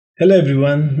Hello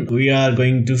everyone, we are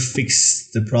going to fix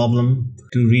the problem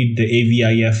to read the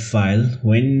AVIF file.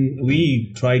 When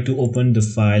we try to open the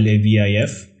file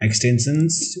AVIF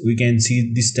extensions, we can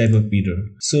see this type of error.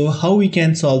 So how we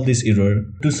can solve this error?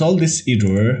 To solve this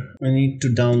error, we need to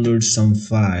download some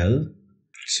file.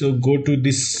 So go to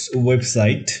this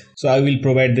website. So I will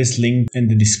provide this link in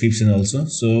the description also.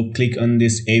 So click on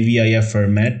this AVIF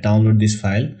format, download this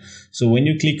file. So when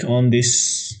you click on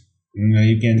this,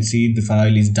 you can see the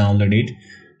file is downloaded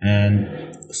and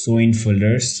show in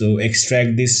folders. So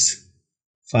extract this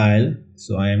file.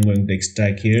 So I am going to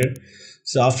extract here.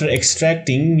 So after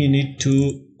extracting, you need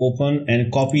to open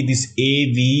and copy this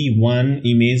av1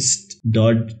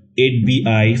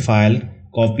 image.8bi file.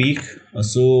 Copy.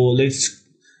 So let's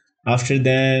after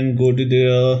then go to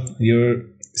your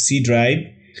C drive,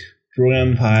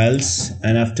 program files,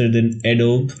 and after then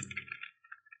Adobe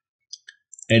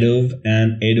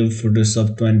and Adobe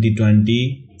Photoshop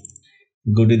 2020.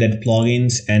 Go to that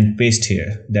plugins and paste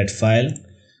here that file.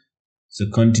 So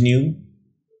continue.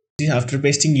 After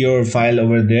pasting your file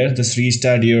over there, just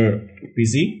restart your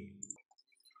PC.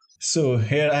 So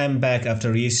here I am back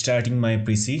after restarting my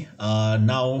PC.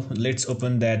 Now let's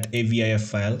open that AVIF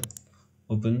file.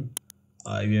 Open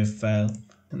AVIF file.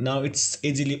 Now it's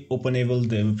easily openable,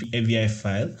 the AVIF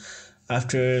file.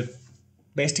 After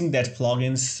pasting that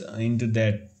plugins into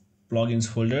that plugins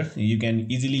folder, you can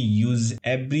easily use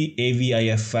every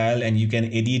AVIF file and you can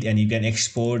edit and you can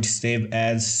export, save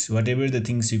as, whatever the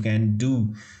things you can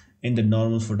do in the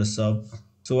normal Photoshop.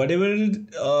 So whatever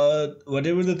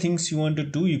the things you want to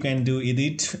do, you can do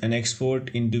edit and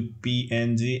export into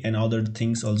PNG and other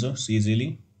things also so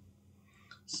easily.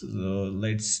 So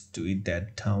let's do it,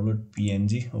 that download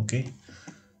PNG. Okay,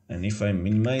 and if I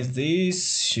minimize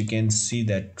this, you can see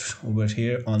that over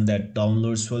here on that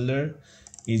downloads folder,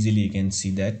 easily you can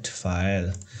see that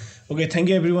file. Okay, thank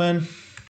you everyone.